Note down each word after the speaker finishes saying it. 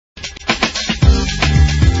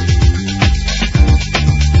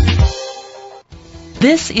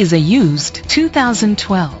This is a used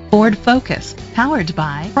 2012 Ford Focus, powered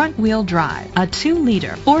by front-wheel drive, a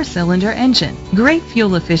 2-liter 4-cylinder engine. Great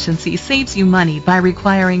fuel efficiency saves you money by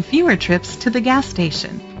requiring fewer trips to the gas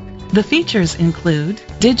station. The features include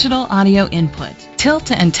digital audio input, tilt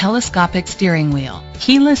and telescopic steering wheel,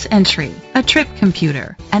 keyless entry, a trip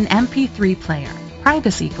computer, an MP3 player,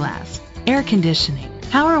 privacy glass, air conditioning,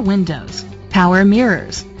 power windows, power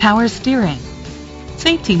mirrors, power steering.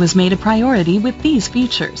 Safety was made a priority with these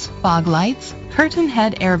features: fog lights, curtain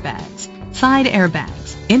head airbags, side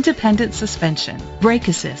airbags, independent suspension, brake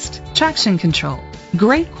assist, traction control.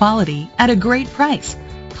 Great quality at a great price.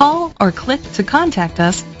 Call or click to contact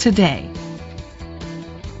us today.